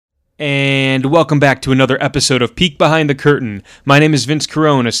And welcome back to another episode of Peek Behind the Curtain. My name is Vince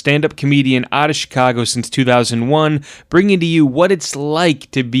Carone, a stand-up comedian out of Chicago since 2001, bringing to you what it's like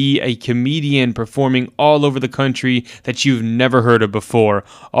to be a comedian performing all over the country that you've never heard of before.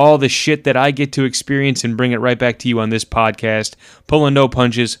 All the shit that I get to experience and bring it right back to you on this podcast, pulling no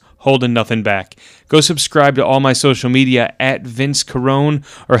punches, holding nothing back. Go subscribe to all my social media at Vince Carone,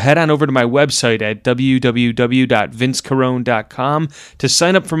 or head on over to my website at www.vincecarone.com to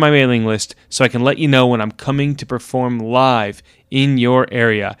sign up for my mailing list so I can let you know when I'm coming to perform live in your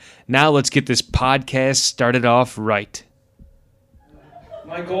area. Now let's get this podcast started off right.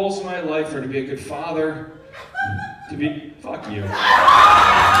 My goals in my life are to be a good father, to be... Fuck you.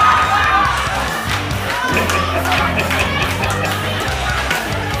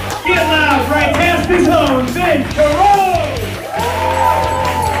 Get loud, right past his own, Vince Carone!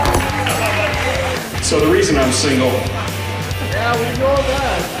 So the reason I'm single... Yeah, we know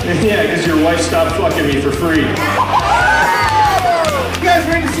that. Yeah, because your wife stopped fucking me for free. You guys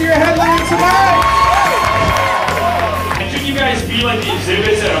ready to see your headline tonight? Shouldn't you guys be like the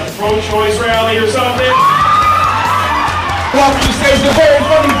exhibits at a pro-choice rally or something? Welcome to stage the very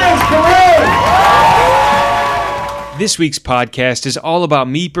funny Vince Carone! This week's podcast is all about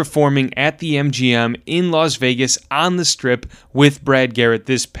me performing at the MGM in Las Vegas on the Strip with Brad Garrett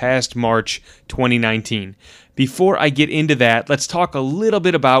this past March 2019. Before I get into that, let's talk a little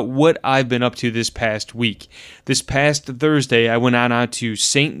bit about what I've been up to this past week. This past Thursday, I went on out to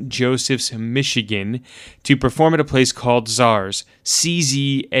St. Joseph's, Michigan to perform at a place called Czars,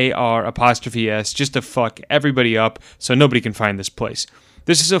 CZAR''S, just to fuck everybody up so nobody can find this place.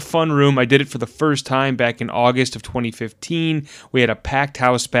 This is a fun room. I did it for the first time back in August of 2015. We had a packed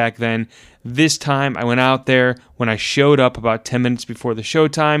house back then. This time, I went out there. When I showed up about 10 minutes before the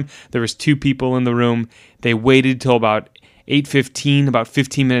showtime, there was 2 people in the room. They waited till about 8:15, about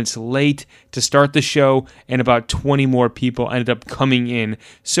 15 minutes late to start the show, and about 20 more people ended up coming in.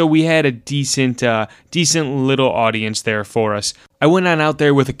 So we had a decent little audience there for us. I went on out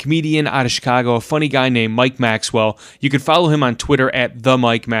there with a comedian out of Chicago, a funny guy named Mike Maxwell. You can follow him on Twitter at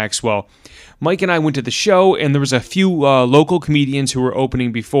 @TheMikeMaxwell. Mike and I went to the show, and there was a few local comedians who were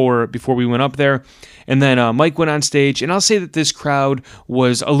opening before we went up there. And then Mike went on stage, and I'll say that this crowd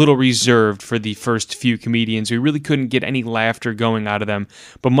was a little reserved for the first few comedians. We really couldn't get any laughter going out of them.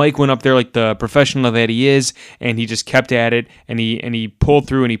 But Mike went up there like the professional that he is, and he just kept at it, and he pulled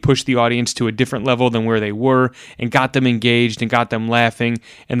through, and he pushed the audience to a different level than where they were, and got them engaged and got them laughing.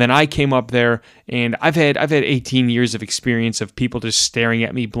 And then I came up there, and I've had 18 years of experience of people just staring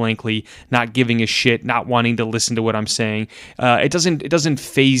at me blankly, not giving a shit, not wanting to listen to what I'm saying. It doesn't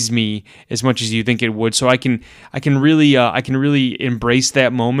faze me as much as you think it would. So I can really embrace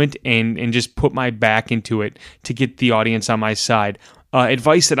that moment and just put my back into it to get the audience on my side.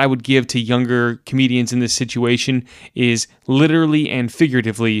 Advice that I would give to younger comedians in this situation is literally and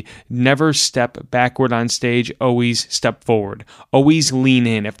figuratively, never step backward on stage, always step forward. Always lean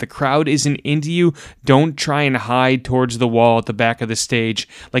in. If the crowd isn't into you, don't try and hide towards the wall at the back of the stage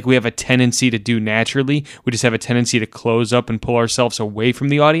like we have a tendency to do naturally. We just have a tendency to close up and pull ourselves away from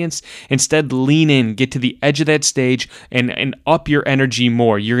the audience. Instead, lean in, get to the edge of that stage, and up your energy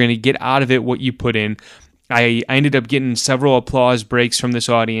more. You're going to get out of it what you put in. I ended up getting several applause breaks from this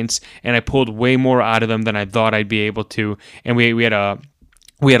audience, and I pulled way more out of them than I thought I'd be able to, and we had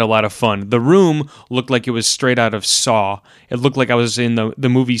a lot of fun. The room looked like it was straight out of Saw. It looked like I was in the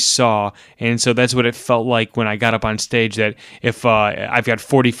movie Saw, and so that's what it felt like when I got up on stage, that if I've got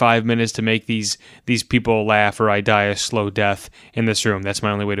 45 minutes to make these people laugh or I die a slow death in this room. That's my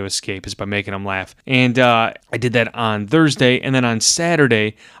only way to escape, is by making them laugh. And I did that on Thursday, and then on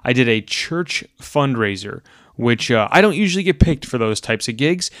Saturday, I did a church fundraiser, which I don't usually get picked for those types of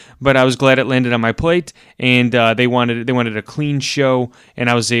gigs, but I was glad it landed on my plate, and they wanted a clean show, and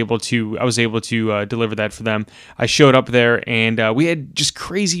I was able to deliver that for them. I showed up there, and we had just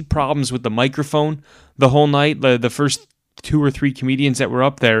crazy problems with the microphone the whole night. The first 2 or 3 comedians that were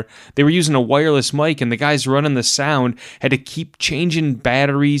up there, they were using a wireless mic, and the guys running the sound had to keep changing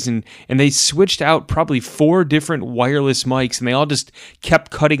batteries, and they switched out probably 4 different wireless mics, and they all just kept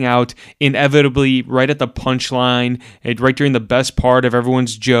cutting out inevitably right at the punchline, and right during the best part of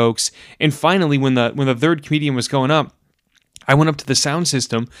everyone's jokes. And finally, when the third comedian was going up, I went up to the sound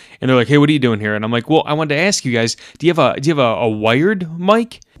system, and they're like, "Hey, what are you doing here?" And I'm like, "Well, I wanted to ask you guys, do you have a wired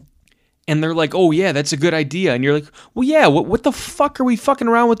mic?" And they're like, oh, yeah, that's a good idea. And you're like, well, yeah, what the fuck are we fucking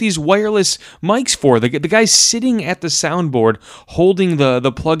around with these wireless mics for? The guy's sitting at the soundboard holding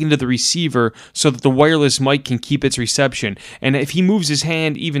the plug into the receiver so that the wireless mic can keep its reception. And if he moves his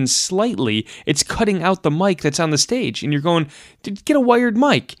hand even slightly, it's cutting out the mic that's on the stage. And you're going, get a wired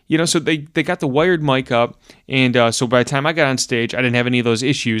mic. So they got the wired mic up. And so by the time I got on stage, I didn't have any of those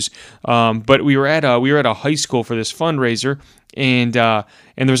issues. But we were at a high school for this fundraiser. And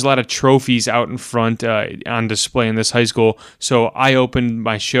there was a lot of trophies out in front on display in this high school. So I opened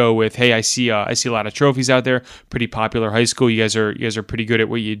my show with, "Hey, I see a lot of trophies out there. Pretty popular high school. You guys are pretty good at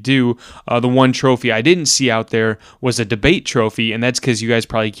what you do." The one trophy I didn't see out there was a debate trophy, and that's because you guys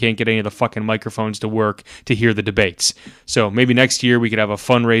probably can't get any of the fucking microphones to work to hear the debates. So maybe next year we could have a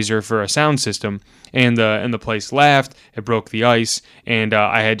fundraiser for a sound system. And the place laughed. It broke the ice, and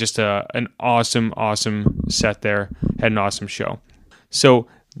I had just an awesome set there. Had an awesome show. So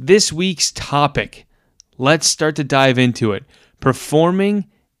this week's topic, let's start to dive into it. Performing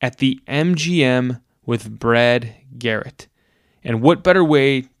at the MGM with Brad Garrett. And what better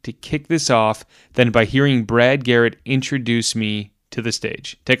way to kick this off than by hearing Brad Garrett introduce me to the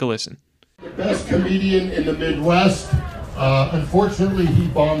stage. Take a listen. The best comedian in the Midwest. Unfortunately, he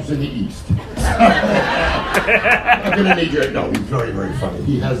bombs in the East. I'm gonna need you. No, he's very, very funny.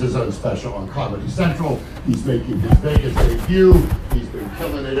 He has his own special on Comedy Central. He's making his Vegas debut. He's been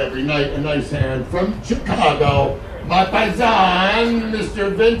killing it every night. A nice hand from Chicago, my paisan,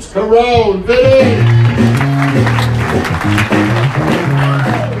 Mr. Vince Carone. Vinny!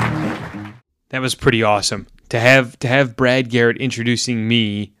 That was pretty awesome. To have Brad Garrett introducing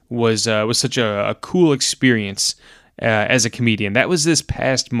me was such a cool experience. As a comedian. That was this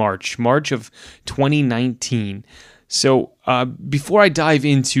past March of 2019. So before I dive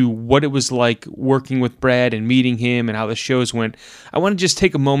into what it was like working with Brad and meeting him and how the shows went, I want to just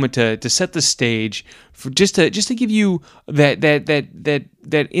take a moment to set the stage for just to give you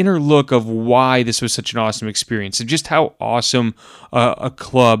that inner look of why this was such an awesome experience and just how awesome a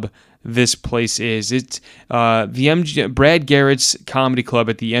club this place is. It's Brad Garrett's Comedy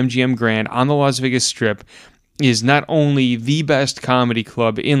Club at the MGM Grand on the Las Vegas Strip. Is not only the best comedy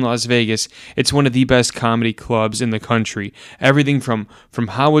club in Las Vegas, it's one of the best comedy clubs in the country. Everything from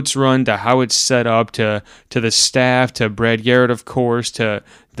how it's run to how it's set up to the staff to Brad Garrett, of course, to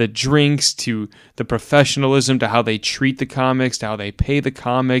the drinks to the professionalism to how they treat the comics to how they pay the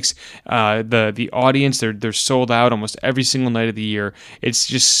comics. The audience, they're sold out almost every single night of the year. It's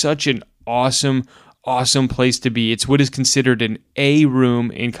just such an awesome place to be. It's what is considered an A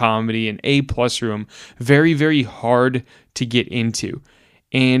room in comedy, an A+ room. Very, very hard to get into.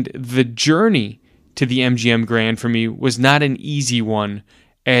 And the journey to the MGM Grand for me was not an easy one,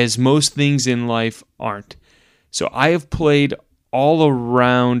 as most things in life aren't. So I have played all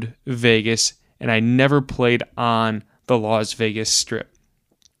around Vegas, and I never played on the Las Vegas Strip.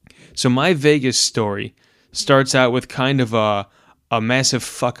 So my Vegas story starts out with kind of a massive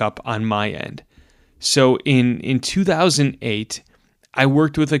fuck up on my end. So in 2008, I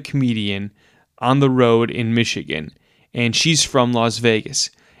worked with a comedian on the road in Michigan, and she's from Las Vegas.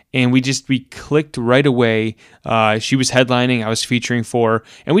 And we clicked right away. She was headlining, I was featuring for her,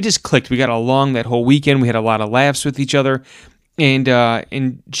 and we just clicked. We got along that whole weekend. We had a lot of laughs with each other.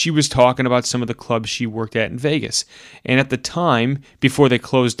 And she was talking about some of the clubs she worked at in Vegas. And at the time, before they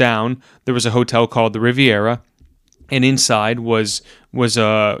closed down, there was a hotel called the Riviera, and inside was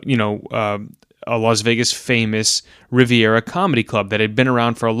a Las Vegas famous Riviera comedy club that had been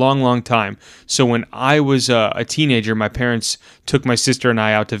around for a long, long time. So when I was a teenager, my parents took my sister and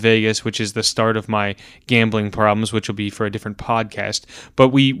I out to Vegas, which is the start of my gambling problems, which will be for a different podcast. But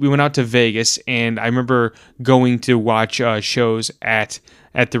we went out to Vegas, and I remember going to watch shows at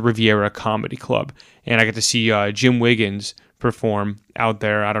the Riviera Comedy Club. And I got to see Jim Wiggins perform out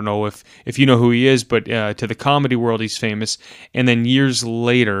there. I don't know if you know who he is, but to the comedy world, he's famous. And then years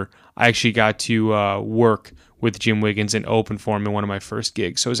later, I actually got to work with Jim Wiggins and open for him in one of my first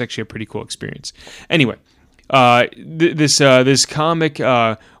gigs. So it was actually a pretty cool experience. Anyway, this comic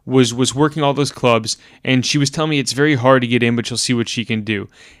was working all those clubs, and she was telling me it's very hard to get in, but she'll see what she can do.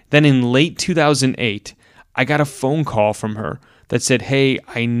 Then in late 2008, I got a phone call from her that said, "Hey,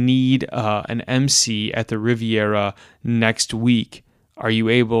 I need an MC at the Riviera next week. Are you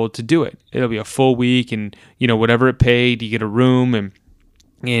able to do it? It'll be a full week, and whatever it paid, you get a room."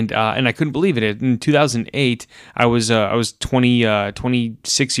 And I couldn't believe it. In 2008, I was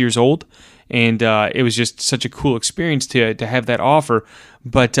 26 years old, and it was just such a cool experience to have that offer.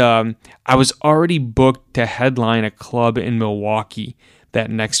 But I was already booked to headline a club in Milwaukee that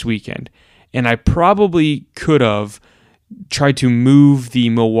next weekend, and I probably could have tried to move the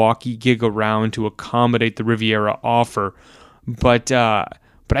Milwaukee gig around to accommodate the Riviera offer, but I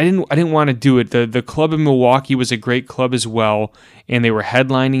didn't want to do it. The club in Milwaukee was a great club as well, and they were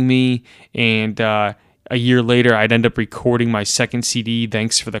headlining me. And a year later, I'd end up recording my second CD,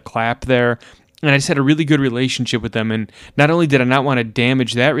 Thanks for the Clap, there. And I just had a really good relationship with them. And not only did I not want to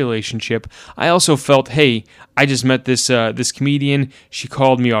damage that relationship, I also felt, hey, I just met this comedian. She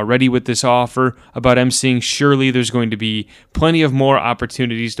called me already with this offer about emceeing. Surely there's going to be plenty of more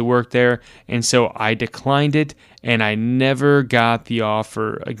opportunities to work there. And so I declined it, and I never got the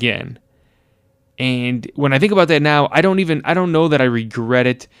offer again. And when I think about that now, I don't know that I regret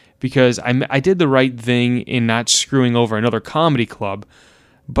it, because I did the right thing in not screwing over another comedy club.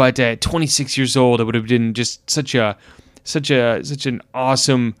 But at 26 years old, it would have been just such an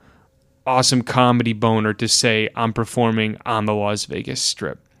awesome comedy boner to say I'm performing on the Las Vegas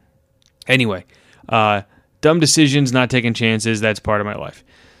Strip. Anyway, dumb decisions, not taking chances, that's part of my life.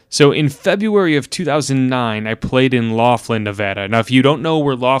 So in February of 2009, I played in Laughlin, Nevada. Now, if you don't know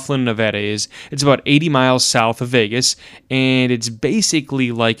where Laughlin, Nevada is, it's about 80 miles south of Vegas, and it's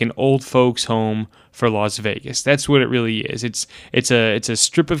basically like an old folks' home for Las Vegas. That's what it really is. It's a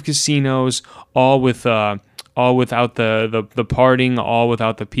strip of casinos, all without the partying, all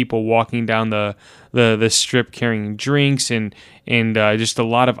without the people walking down the strip carrying drinks, and just a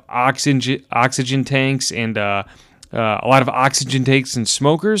lot of oxygen tanks and a lot of oxygen tanks and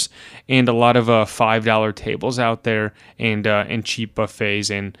smokers, and a lot of $5 tables out there, and cheap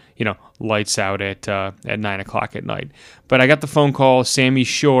buffets, and lights out at 9:00 at night. But I got the phone call. Sammy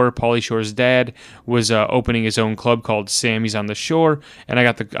Shore, Pauly Shore's dad, was opening his own club called Sammy's on the Shore, and I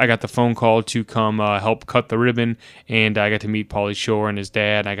got the phone call to come help cut the ribbon, and I got to meet Pauly Shore and his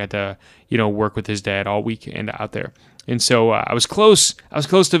dad. I got to work with his dad all weekend out there, and so I was close. I was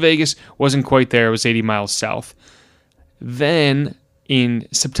close to Vegas. Wasn't quite there. It was 80 miles south. Then, in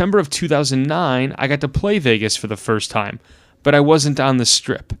September of 2009, I got to play Vegas for the first time, but I wasn't on the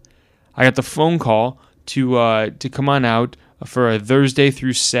Strip. I got the phone call to come on out for a Thursday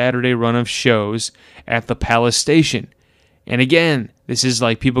through Saturday run of shows at the Palace Station. And again, this is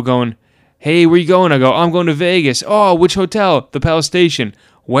like people going, hey, where you going? I go, I'm going to Vegas. Oh, which hotel? The Palace Station.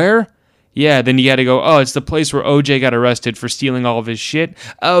 Where? Yeah, then you got to go, oh, it's the place where OJ got arrested for stealing all of his shit.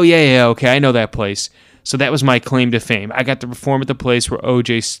 Oh, yeah, okay, I know that place. So that was my claim to fame. I got to perform at the place where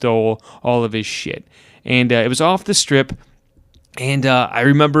OJ stole all of his shit. And it was off the Strip. And I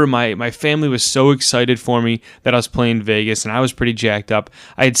remember my family was so excited for me that I was playing Vegas, and I was pretty jacked up.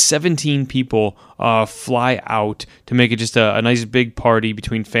 I had 17 people fly out to make it just a nice big party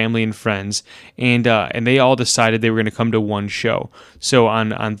between family and friends, and they all decided they were going to come to one show. So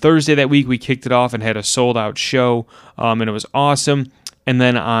on Thursday that week, we kicked it off and had a sold-out show, and it was awesome. And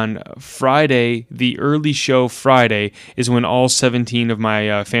then on Friday, the early show Friday, is when all 17 of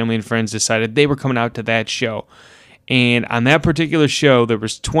my family and friends decided they were coming out to that show. And on that particular show, there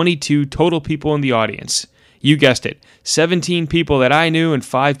was 22 total people in the audience. You guessed it, 17 people that I knew and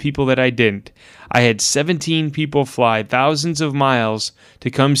 5 people that I didn't. I had 17 people fly thousands of miles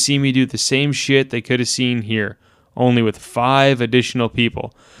to come see me do the same shit they could have seen here, only with 5 additional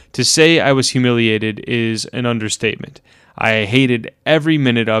people. To say I was humiliated is an understatement. I hated every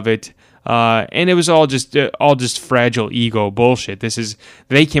minute of it, and it was all just fragile ego bullshit.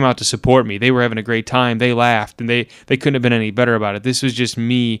 They came out to support me. They were having a great time. They laughed, and they couldn't have been any better about it. This was just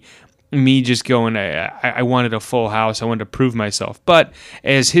me just going, I wanted a full house. I wanted to prove myself. But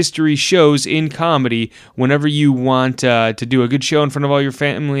as history shows in comedy, whenever you want to do a good show in front of all your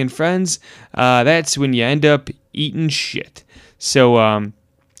family and friends, that's when you end up eating shit. So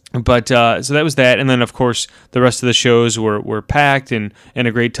so that was that, and then of course the rest of the shows were packed and a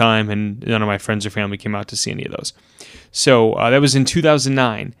great time, and none of my friends or family came out to see any of those. So that was in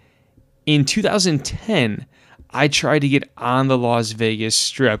 2009. In 2010, I tried to get on the Las Vegas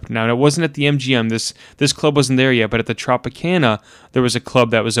Strip. Now, it wasn't at the MGM. This club wasn't there yet, but at the Tropicana, there was a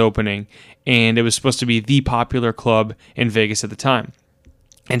club that was opening, and it was supposed to be the popular club in Vegas at the time.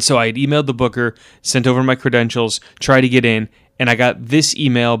 And so I had emailed the booker, sent over my credentials, tried to get in, and I got this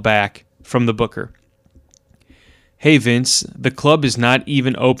email back from the booker. Hey Vince, the club is not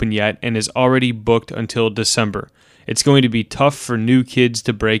even open yet and is already booked until December. It's going to be tough for new kids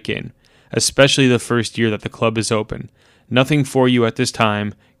to break in, especially the first year that the club is open. Nothing for you at this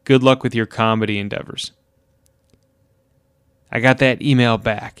time. Good luck with your comedy endeavors. I got that email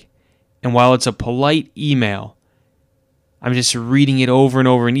back, and while it's a polite email, I'm just reading it over and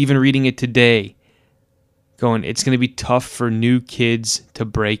over, and even reading it today, going, it's going to be tough for new kids to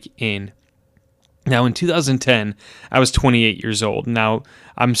break in. Now, in 2010, I was 28 years old. Now,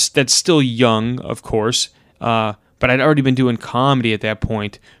 that's still young, of course, but but I'd already been doing comedy at that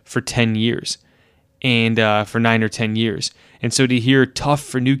point for 10 years. And for 9 or 10 years. And so to hear tough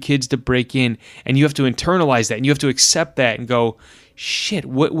for new kids to break in, and you have to internalize that, and you have to accept that and go, shit,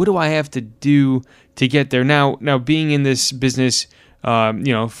 what do I have to do to get there? Now being in this business,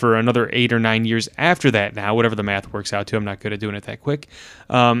 for another 8 or 9 years after that now, whatever the math works out to, I'm not good at doing it that quick.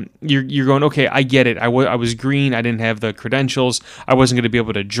 You're going, okay, I get it. I was green. I didn't have the credentials. I wasn't going to be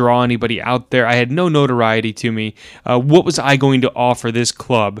able to draw anybody out there. I had no notoriety to me. What was I going to offer this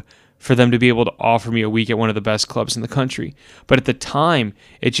club for them to be able to offer me a week at one of the best clubs in the country? But at the time,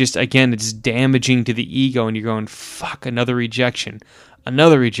 it's damaging to the ego, and you're going, fuck, another rejection. I'm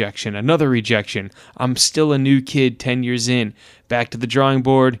still a new kid 10 years in. Back to the drawing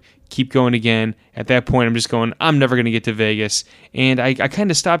board, keep going again. At that point, I'm just going, I'm never going to get to Vegas. And I kind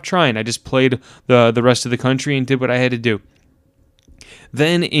of stopped trying. I just played the rest of the country and did what I had to do.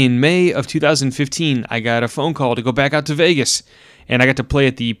 Then in May of 2015, I got a phone call to go back out to Vegas. And I got to play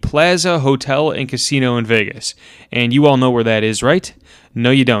at the Plaza Hotel and Casino in Vegas. And you all know where that is, right? No,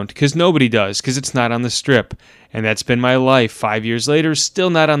 you don't, because nobody does, because it's not on the Strip. And that's been my life. 5 years later, still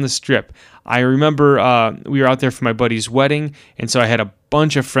not on the Strip. I remember we were out there for my buddy's wedding, and so I had a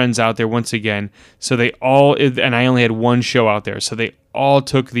bunch of friends out there once again. So and I only had one show out there, so they all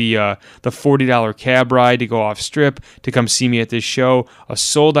took the $40 cab ride to go off Strip to come see me at this show, a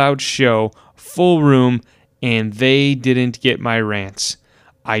sold-out show, full room, and they didn't get my rants.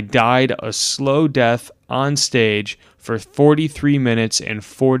 I died a slow death on stage for 43 minutes and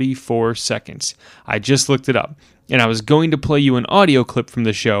 44 seconds. I just looked it up, and I was going to play you an audio clip from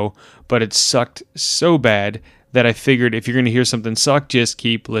the show, but it sucked so bad that I figured if you're going to hear something suck, just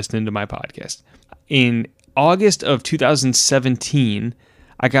keep listening to my podcast. In August of 2017,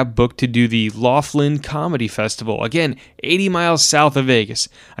 I got booked to do the Laughlin Comedy Festival. Again, 80 miles south of Vegas.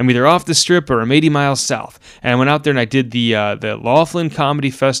 I'm either off the Strip or I'm 80 miles south. And I went out there and I did the Laughlin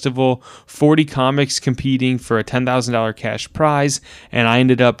Comedy Festival, 40 comics competing for a $10,000 cash prize, and I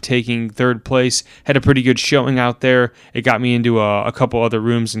ended up taking third place. Had a pretty good showing out there. It got me into a couple other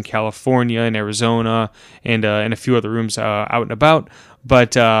rooms in California and Arizona and a few other rooms out and about.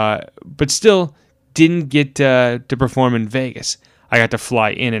 But still didn't get to perform in Vegas. I got to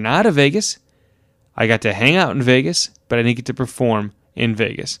fly in and out of Vegas. I got to hang out in Vegas, but I didn't get to perform in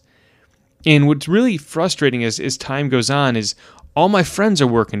Vegas. And what's really frustrating as time goes on is all my friends are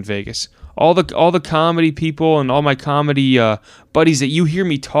working Vegas. All the comedy people and all my comedy buddies that you hear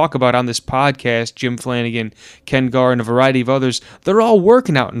me talk about on this podcast, Jim Flanagan, Ken Garr, and a variety of others, they're all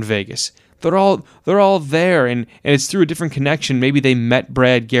working out in Vegas. They're all there, and it's through a different connection. Maybe they met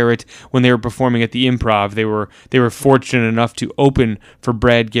Brad Garrett when they were performing at the Improv. They were fortunate enough to open for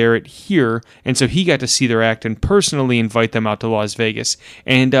Brad Garrett here, and so he got to see their act and personally invite them out to Las Vegas.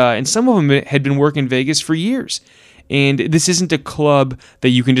 And some of them had been working Vegas for years. And this isn't a club that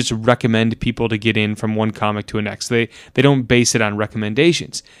you can just recommend people to get in from one comic to the next. They don't base it on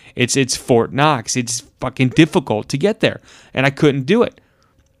recommendations. It's Fort Knox. It's fucking difficult to get there, and I couldn't do it.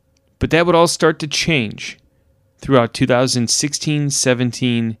 But that would all start to change throughout 2016,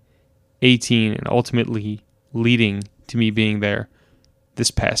 17, 18, and ultimately leading to me being there this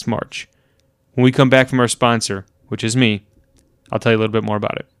past March. When we come back from our sponsor, which is me, I'll tell you a little bit more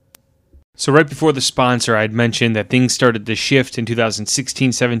about it. So right before the sponsor, I'd mentioned that things started to shift in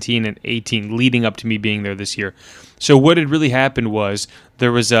 2016, 17, and 18, leading up to me being there this year. So what had really happened was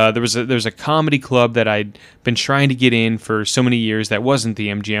there was a comedy club that I'd been trying to get in for so many years that wasn't the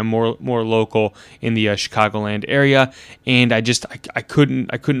MGM, more local in the Chicagoland area, and I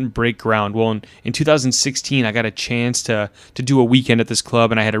couldn't break ground. Well, in 2016, I got a chance to do a weekend at this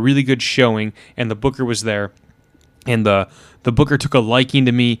club, and I had a really good showing, and the booker was there. And the booker took a liking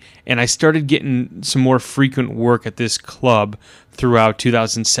to me, and I started getting some more frequent work at this club throughout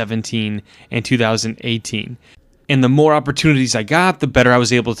 2017 and 2018. And the more opportunities I got, the better I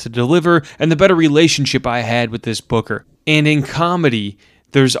was able to deliver, and the better relationship I had with this booker. And in comedy,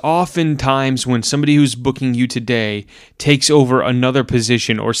 there's often times when somebody who's booking you today takes over another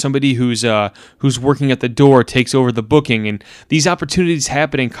position, or somebody who's working at the door takes over the booking, and these opportunities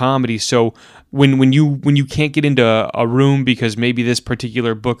happen in comedy. So when you can't get into a room because maybe this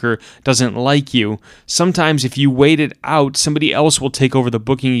particular booker doesn't like you, sometimes if you wait it out, somebody else will take over the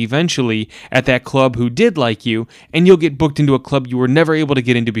booking eventually at that club who did like you, and you'll get booked into a club you were never able to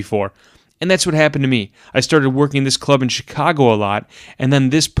get into before. And that's what happened to me. I started working this club in Chicago a lot, and then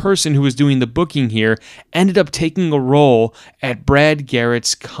this person who was doing the booking here ended up taking a role at Brad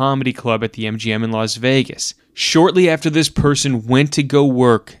Garrett's comedy club at the MGM in Las Vegas. Shortly after this person went to go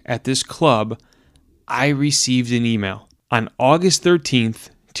work at this club, I received an email. On August 13th,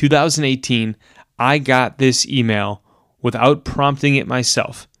 2018, I got this email without prompting it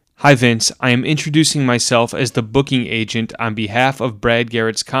myself. Hi Vince, I am introducing myself as the booking agent on behalf of Brad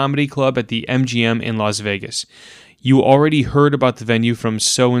Garrett's comedy club at the MGM in Las Vegas. You already heard about the venue from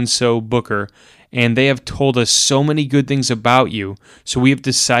so-and-so Booker, and they have told us so many good things about you, so we have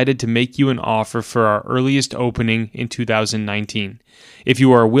decided to make you an offer for our earliest opening in 2019. If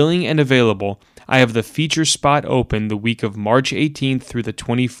you are willing and available, I have the feature spot open the week of March 18th through the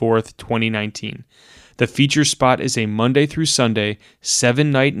 24th, 2019. The feature spot is a Monday through Sunday,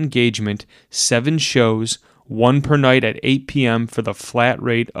 7-night engagement, 7 shows, 1 per night at 8 p.m. for the flat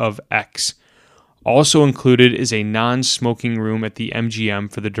rate of X. Also included is a non-smoking room at the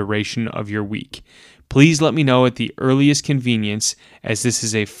MGM for the duration of your week. Please let me know at the earliest convenience, as this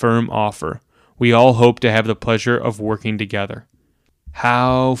is a firm offer. We all hope to have the pleasure of working together.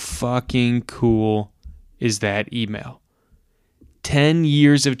 How fucking cool is that email? 10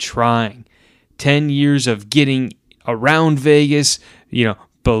 years of trying. 10 years of getting around Vegas,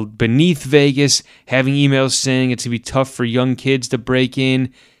 beneath Vegas, having emails saying it's going to be tough for young kids to break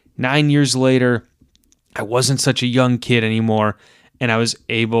in. 9 years later, I wasn't such a young kid anymore, and I was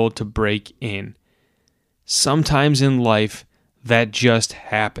able to break in. Sometimes in life, that just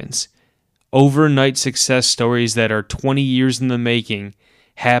happens. Overnight success stories that are 20 years in the making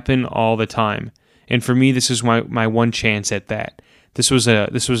happen all the time. And for me, this is my one chance at that. This was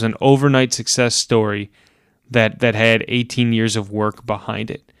an overnight success story that had 18 years of work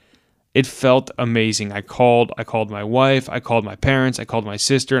behind it. It felt amazing. I called my wife, I called my parents, I called my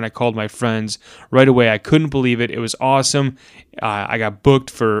sister, and I called my friends right away. I couldn't believe it. It was awesome. I got booked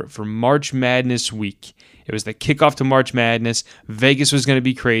for March Madness week. It was the kickoff to March Madness. Vegas was going to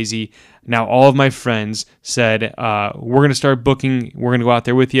be crazy. Now all of my friends said, we're going to start booking. We're going to go out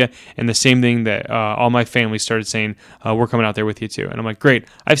there with you. And the same thing that all my family started saying, we're coming out there with you too. And I'm like, great.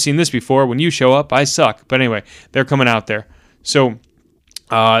 I've seen this before. When you show up, I suck. But anyway, they're coming out there. So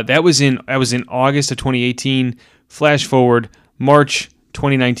that was in August of 2018. Flash forward, March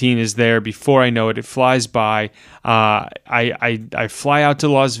 2019 is there. Before I know it, it flies by. I fly out to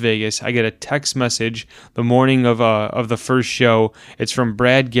Las Vegas. I get a text message the morning of the first show. It's from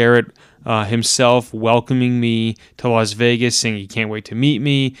Brad Garrett himself welcoming me to Las Vegas, saying he can't wait to meet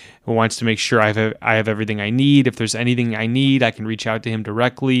me. He wants to make sure I have everything I need. If there's anything I need, I can reach out to him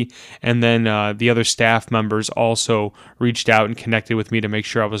directly. And then the other staff members also reached out and connected with me to make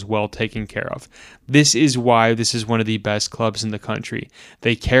sure I was well taken care of. This is why this is one of the best clubs in the country.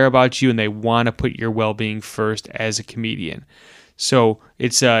 They care about you and they want to put your well-being first as a comedian. So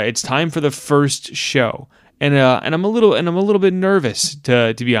it's time for the first show. And I'm a little bit nervous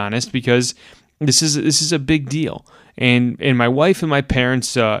to be honest, because this is a big deal. And my wife and my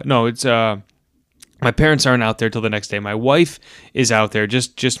parents my parents aren't out there till the next day. My wife is out there,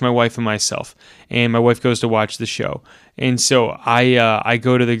 just my wife and myself. And my wife goes to watch the show. And so I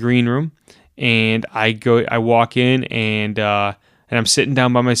go to the green room and I walk in and I'm sitting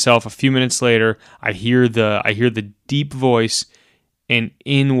down by myself. A few minutes later, I hear the deep voice, and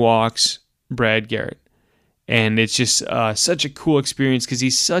in walks Brad Garrett. And it's just such a cool experience because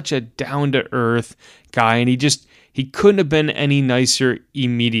he's such a down-to-earth guy, and he couldn't have been any nicer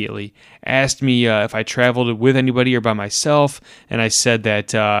immediately. Asked me if I traveled with anybody or by myself, and I said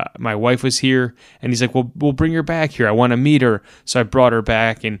that my wife was here, and he's like, well, we'll bring her back here. I want to meet her. So I brought her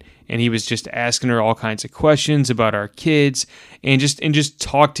back, and he was just asking her all kinds of questions about our kids, and just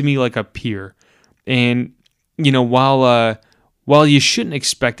talked to me like a peer. And while you shouldn't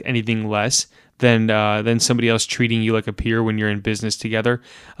expect anything less than somebody else treating you like a peer when you're in business together,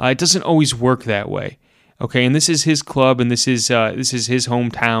 it doesn't always work that way. Okay, and this is his club, and this is his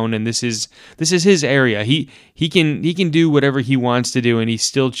hometown, and this is his area. He can do whatever he wants to do, and he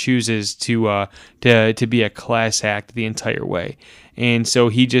still chooses to be a class act the entire way. And so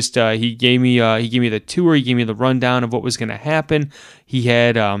he just he gave me the tour. He gave me the rundown of what was going to happen. He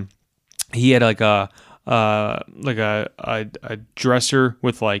had like a dresser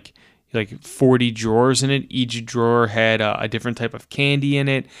with like 40 drawers in it. Each drawer had a different type of candy in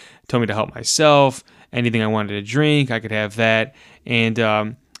it. Told me to help myself. Anything I wanted to drink, I could have that. And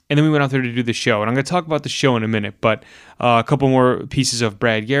then we went out there to do the show. And I'm going to talk about the show in a minute, but a couple more pieces of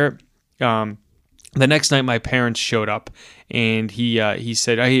Brad Garrett. The next night, my parents showed up, and he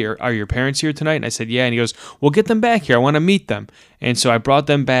said, "Hey, are your parents here tonight?" And I said, "Yeah." And he goes, "Well, get them back here. I want to meet them." And so I brought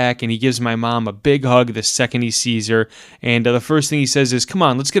them back, and he gives my mom a big hug the second he sees her. And the first thing he says is, "Come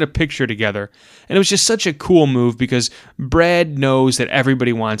on, let's get a picture together." And it was just such a cool move because Brad knows that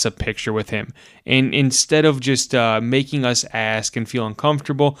everybody wants a picture with him. And instead of just making us ask and feel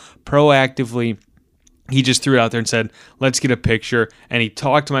uncomfortable, proactively, he just threw it out there and said, "Let's get a picture." And he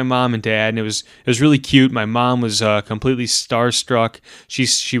talked to my mom and dad, and it was really cute. My mom was completely starstruck.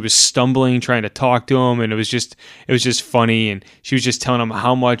 She was stumbling trying to talk to him, and it was just funny. And she was just telling him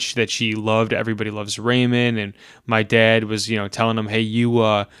how much that she loved Everybody Loves Raymond. And my dad was telling him, "Hey, you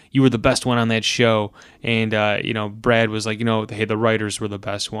were the best one on that show." And Brad was like, "Hey, the writers were the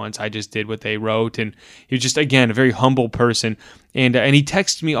best ones. I just did what they wrote." And he was just, again, a very humble person. And he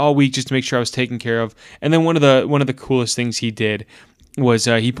texted me all week just to make sure I was taken care of. And then one of the coolest things he did was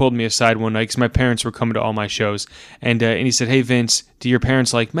he pulled me aside one night because my parents were coming to all my shows, and he said, "Hey Vince, do your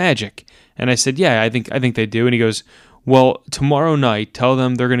parents like magic?" And I said, "Yeah, I think they do." And he goes, "Well, tomorrow night, tell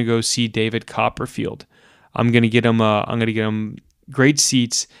them they're gonna go see David Copperfield. I'm gonna get them great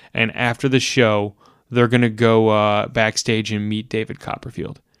seats, and after the show, they're gonna go backstage and meet David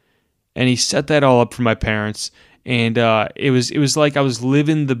Copperfield." And he set that all up for my parents. And it was like I was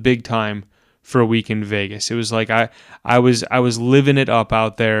living the big time for a week in Vegas. It was like I was living it up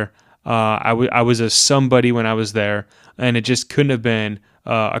out there. I was a somebody when I was there, and it just couldn't have been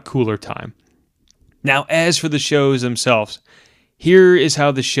a cooler time. Now, as for the shows themselves, here is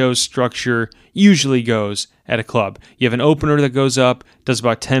how the show's structure usually goes at a club. You have an opener that goes up, does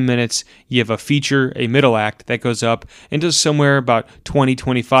about 10 minutes. You have a feature, a middle act that goes up and does somewhere about 20,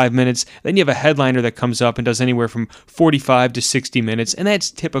 25 minutes. Then you have a headliner that comes up and does anywhere from 45 to 60 minutes, and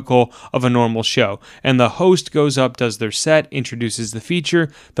that's typical of a normal show. And the host goes up, does their set, introduces the feature.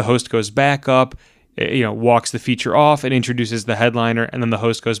 The host goes back up, walks the feature off and introduces the headliner, and then the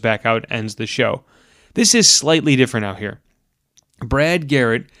host goes back out, ends the show. This is slightly different out here. Brad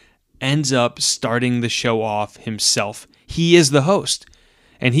Garrett ends up starting the show off himself. He is the host.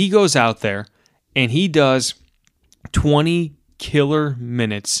 And he goes out there and he does 20 killer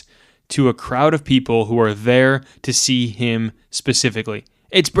minutes to a crowd of people who are there to see him specifically.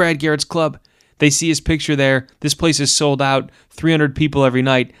 It's Brad Garrett's club. They see his picture there. This place is sold out. 300 people every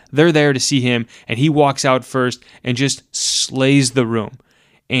night. They're there to see him. And he walks out first and just slays the room.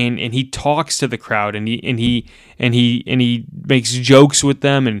 And he talks to the crowd, and he makes jokes with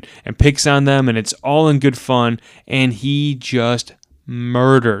them and picks on them, and it's all in good fun, and he just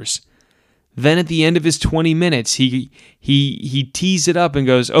murders. Then at the end of his 20 minutes, he tees it up and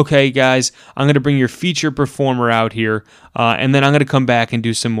goes, "Okay, guys, I'm going to bring your feature performer out here, and then I'm going to come back and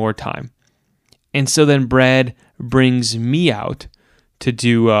do some more time." And so then Brad brings me out to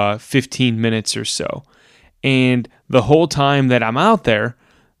do 15 minutes or so. And the whole time that I'm out there,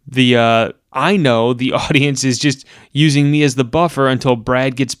 I know the audience is just using me as the buffer until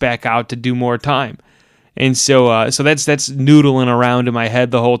Brad gets back out to do more time, and so that's noodling around in my head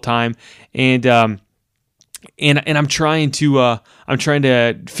the whole time, and I'm trying to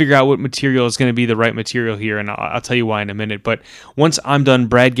figure out what material is going to be the right material here, and I'll tell you why in a minute. But once I'm done,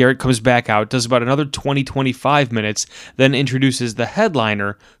 Brad Garrett comes back out, does about another 20-25 minutes, then introduces the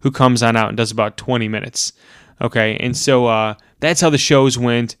headliner, who comes on out and does about 20 minutes. Okay, and so that's how the shows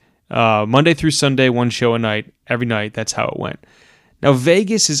went. Monday through Sunday, one show a night, every night. That's how it went. Now,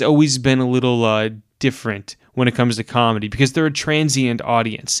 Vegas has always been a little different when it comes to comedy because they're a transient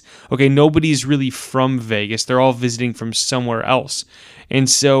audience. Okay, nobody's really from Vegas. They're all visiting from somewhere else. And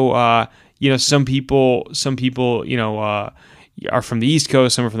so, some people, are from the East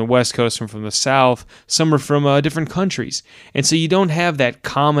Coast, some are from the West Coast, some from the South, some are from different countries. And so you don't have that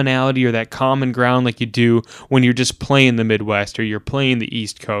commonality or that common ground like you do when you're just playing the Midwest or you're playing the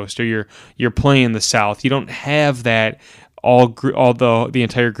East Coast or you're playing the South. You don't have that although the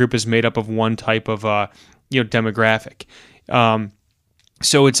entire group is made up of one type of demographic.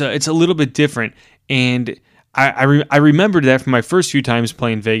 So it's a little bit different. And I remembered that from my first few times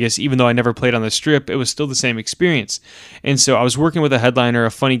playing Vegas, even though I never played on the Strip, it was still the same experience. And so I was working with a headliner,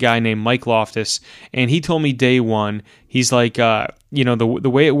 a funny guy named Mike Loftus, and he told me day one, he's like, the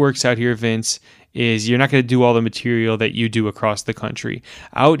way it works out here, Vince, is you're not going to do all the material that you do across the country.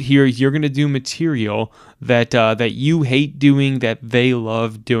 Out here, you're going to do material that you hate doing, that they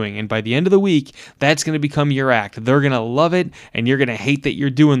love doing. And by the end of the week, that's going to become your act. They're going to love it, and you're going to hate that you're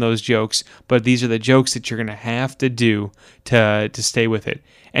doing those jokes, but these are the jokes that you're going to have to do to stay with it.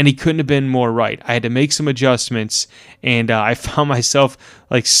 And he couldn't have been more right. I had to make some adjustments, and I found myself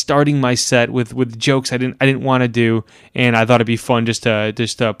like starting my set with jokes I didn't want to do, and I thought it'd be fun just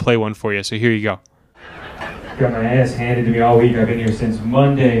to play one for you. So here you go. Got my ass handed to me all week. I've been here since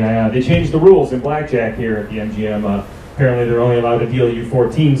Monday. They changed the rules in blackjack here at the MGM. Apparently they're only allowed to deal you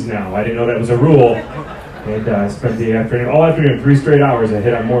 14s now. I didn't know that was a rule. And I spent the afternoon, all afternoon, 3 straight hours. I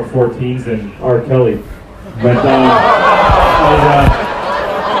hit on more 14s than R. Kelly. But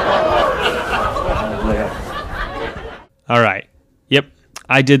all right. Yep.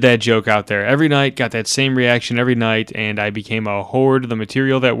 I did that joke out there every night, got that same reaction every night, and I became a hoard of the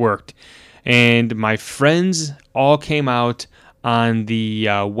material that worked. And my friends all came out on the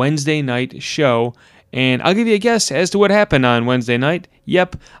Wednesday night show, and I'll give you a guess as to what happened on Wednesday night.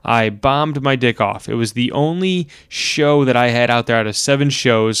 Yep, I bombed my dick off. It was the only show that I had out there out of 7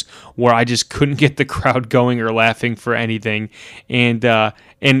 shows where I just couldn't get the crowd going or laughing for anything. But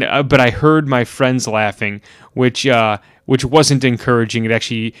I heard my friends laughing, which wasn't encouraging.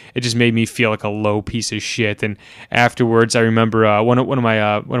 It just made me feel like a low piece of shit. And afterwards, I remember one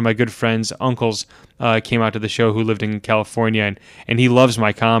of my good friends' uncles came out to the show, who lived in California, and he loves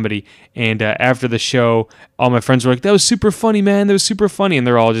my comedy. And after the show, all my friends were like, "That was super funny, man. That was super funny." And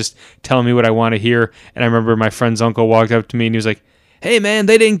they're all just telling me what I want to hear. And I remember my friend's uncle walked up to me and he was like, "Hey, man,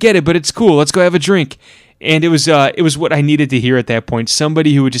 they didn't get it, but it's cool. Let's go have a drink." And it was what I needed to hear at that point.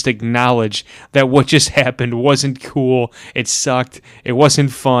 Somebody who would just acknowledge that what just happened wasn't cool. It sucked. It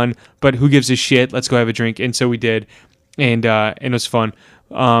wasn't fun. But who gives a shit? Let's go have a drink. And so we did, and it was fun.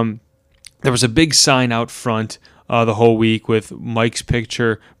 There was a big sign out front the whole week with Mike's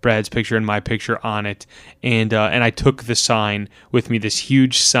picture, Brad's picture, and my picture on it. And I took the sign with me, this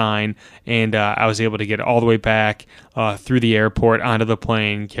huge sign, and I was able to get it all the way back through the airport, onto the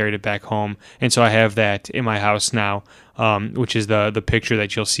plane, carried it back home. And so I have that in my house now, which is the picture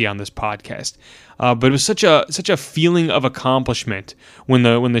that you'll see on this podcast. But it was such a feeling of accomplishment when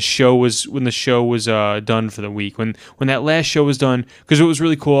the show was done for the week. When that last show was done, because what was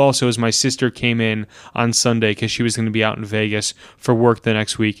really cool also is my sister came in on Sunday because she was going to be out in Vegas for work the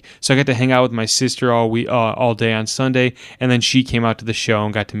next week. So I got to hang out with my sister all day on Sunday, and then she came out to the show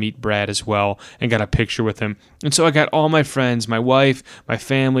and got to meet Brad as well and got a picture with him. And so I got all my friends, my wife, my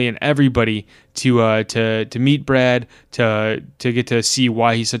family, and everybody to meet Brad, to get to see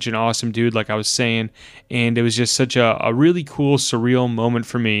why he's such an awesome dude, like I was saying. And it was just such a really cool, surreal moment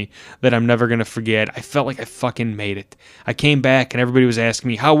for me that I'm never going to forget. I felt like I fucking made it. I came back and everybody was asking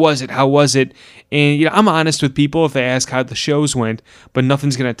me, how was it? How was it? And I'm honest with people if they ask how the shows went, but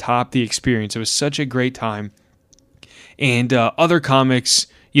nothing's going to top the experience. It was such a great time. And other comics,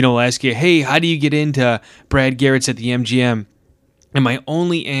 will ask you, hey, how do you get into Brad Garrett's at the MGM? And my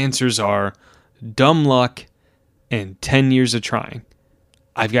only answers are dumb luck and 10 years of trying.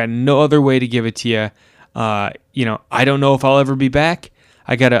 I've got no other way to give it to you. I don't know if I'll ever be back.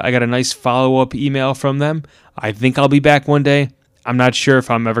 I got a nice follow-up email from them. I think I'll be back one day. I'm not sure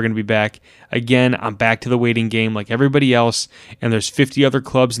if I'm ever going to be back. Again, I'm back to the waiting game like everybody else, and there's 50 other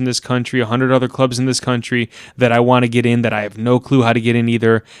clubs in this country, 100 other clubs in this country that I want to get in that I have no clue how to get in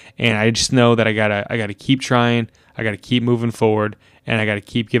either, and I just know that I gotta keep trying, I gotta keep moving forward, and I gotta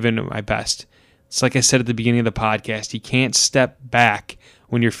keep giving it my best. It's like I said at the beginning of the podcast, you can't step back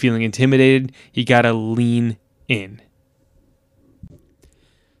when you're feeling intimidated. You gotta lean in.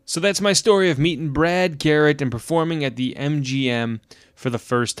 So that's my story of meeting Brad Garrett and performing at the MGM for the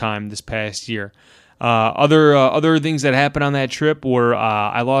first time this past year. Other things that happened on that trip were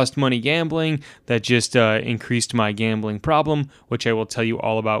I lost money gambling. That just increased my gambling problem, which I will tell you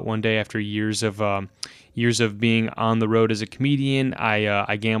all about one day after years of being on the road as a comedian.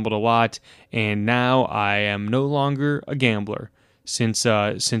 I gambled a lot, and now I am no longer a gambler. Since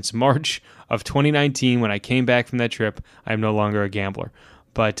March of 2019, when I came back from that trip, I am no longer a gambler.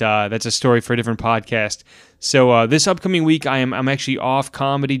 But that's a story for a different podcast. So this upcoming week, I'm actually off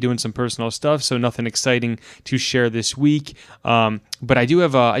comedy, doing some personal stuff. So nothing exciting to share this week. But I do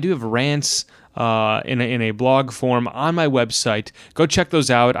have rants in a blog form on my website. Go check those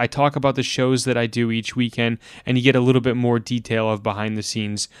out. I talk about the shows that I do each weekend, and you get a little bit more detail of behind the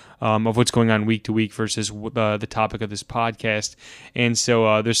scenes of what's going on week to week versus the topic of this podcast. And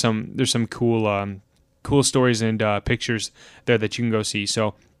so there's some cool stories and pictures there that you can go see.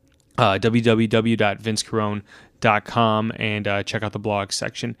 So www.vincecarone.com and check out the blog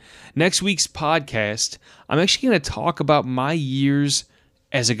section. Next week's podcast, I'm actually going to talk about my years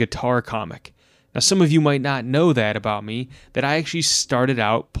as a guitar comic. Now, some of you might not know that about me, that I actually started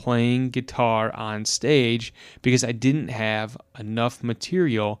out playing guitar on stage because I didn't have enough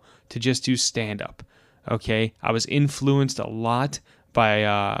material to just do stand-up. Okay, I was influenced a lot by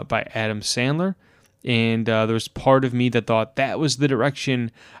Adam Sandler. And there was part of me that thought that was the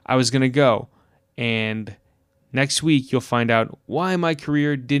direction I was going to go. And next week, you'll find out why my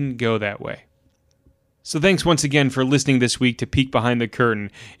career didn't go that way. So thanks once again for listening this week to Peek Behind the Curtain.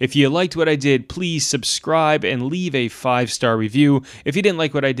 If you liked what I did, please subscribe and leave a 5-star review. If you didn't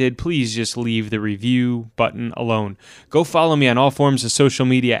like what I did, please just leave the review button alone. Go follow me on all forms of social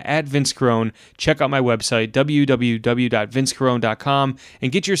media at Vince Carone. Check out my website, www.vincecarone.com,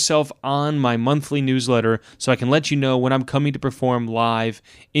 and get yourself on my monthly newsletter so I can let you know when I'm coming to perform live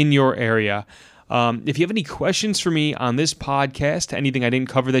in your area. If you have any questions for me on this podcast, anything I didn't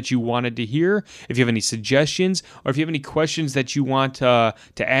cover that you wanted to hear, if you have any suggestions, or if you have any questions that you want to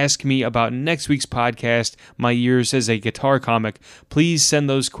ask me about next week's podcast, My Years as a Guitar Comic, please send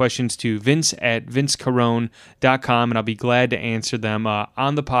those questions to vince@vincecarone.com, and I'll be glad to answer them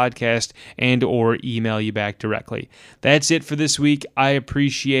on the podcast and or email you back directly. That's it for this week. I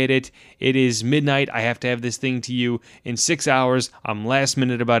appreciate it. It is midnight. I have to have this thing to you in 6 hours. I'm last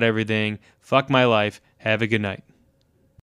minute about everything. Fuck my life. Have a good night.